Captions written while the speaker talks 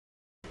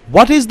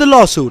What is the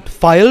lawsuit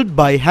filed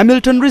by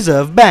Hamilton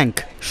Reserve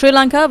Bank? Sri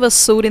Lanka was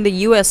sued in the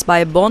US by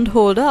a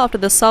bondholder after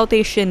the South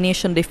Asian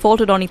nation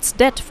defaulted on its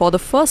debt for the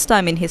first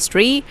time in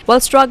history while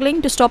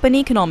struggling to stop an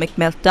economic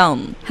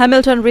meltdown.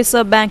 Hamilton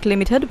Reserve Bank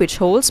Limited, which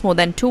holds more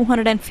than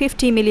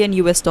 $250 million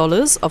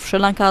of Sri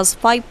Lanka's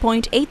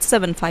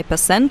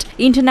 5.875%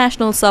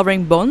 international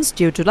sovereign bonds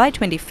due July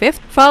 25th,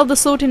 filed the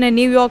suit in a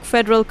New York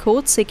federal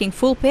court seeking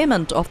full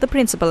payment of the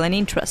principal and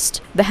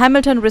interest. The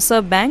Hamilton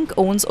Reserve Bank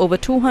owns over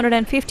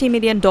 $250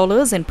 million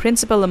in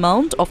principal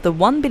amount of the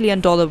 $1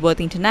 billion worth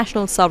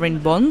international sovereign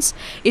bonds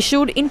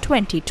issued in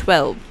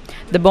 2012.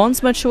 The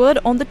bonds matured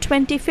on the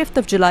 25th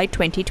of July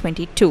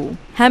 2022.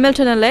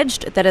 Hamilton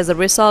alleged that as a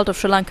result of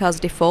Sri Lanka's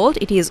default,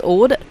 it is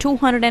owed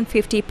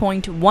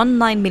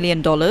 $250.19 million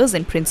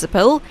in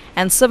principal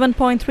and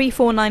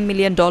 $7.349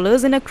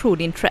 million in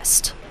accrued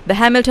interest. The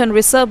Hamilton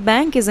Reserve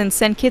Bank is in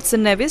St. Kitts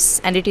and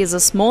Nevis, and it is a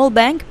small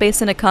bank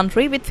based in a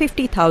country with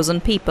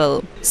 50,000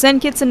 people.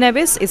 St. Kitts and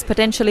Nevis is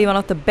potentially one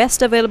of the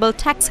best available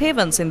tax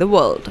havens in the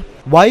world.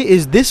 Why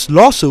is this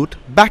lawsuit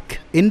back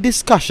in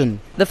discussion?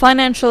 The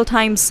Financial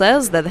Times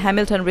says that the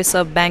Hamilton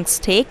Reserve Bank's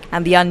stake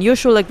and the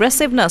unusual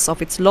aggressiveness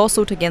of its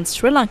lawsuit against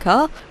Sri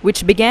Lanka,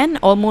 which began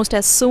almost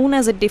as soon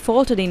as it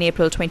defaulted in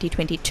April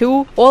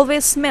 2022,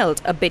 always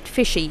smelled a bit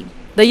fishy.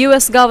 The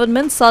US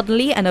government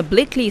suddenly and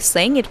obliquely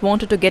saying it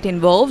wanted to get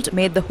involved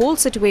made the whole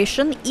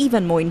situation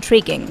even more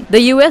intriguing.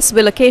 The US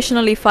will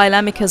occasionally file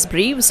amicus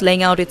briefs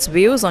laying out its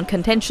views on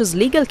contentious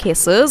legal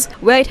cases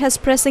where it has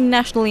pressing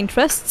national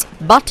interests,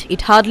 but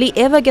it hardly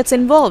ever gets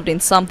involved in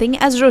something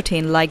as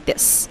routine like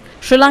this.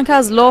 Sri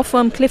Lanka's law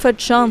firm Clifford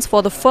Chance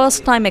for the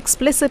first time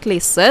explicitly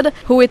said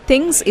who it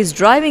thinks is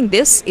driving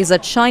this is a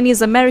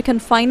Chinese-American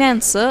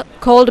financier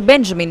called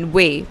Benjamin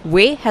Wei.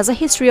 Wei has a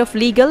history of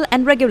legal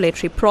and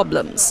regulatory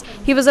problems.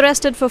 He was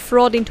arrested for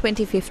fraud in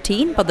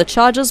 2015, but the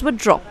charges were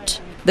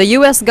dropped. The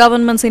US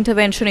government's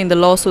intervention in the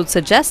lawsuit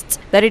suggests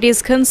that it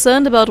is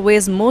concerned about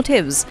Wei's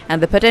motives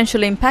and the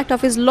potential impact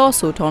of his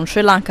lawsuit on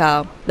Sri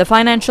Lanka. The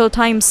Financial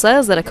Times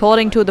says that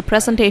according to the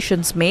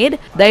presentations made,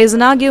 there is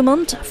an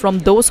argument from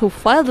those who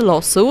filed the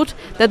lawsuit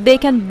that they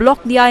can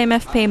block the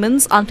IMF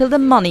payments until the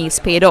money is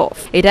paid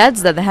off. It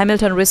adds that the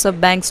Hamilton Reserve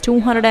Bank's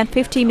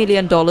 $250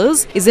 million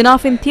is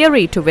enough in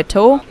theory to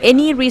veto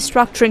any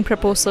restructuring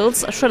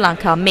proposals Sri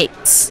Lanka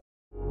makes.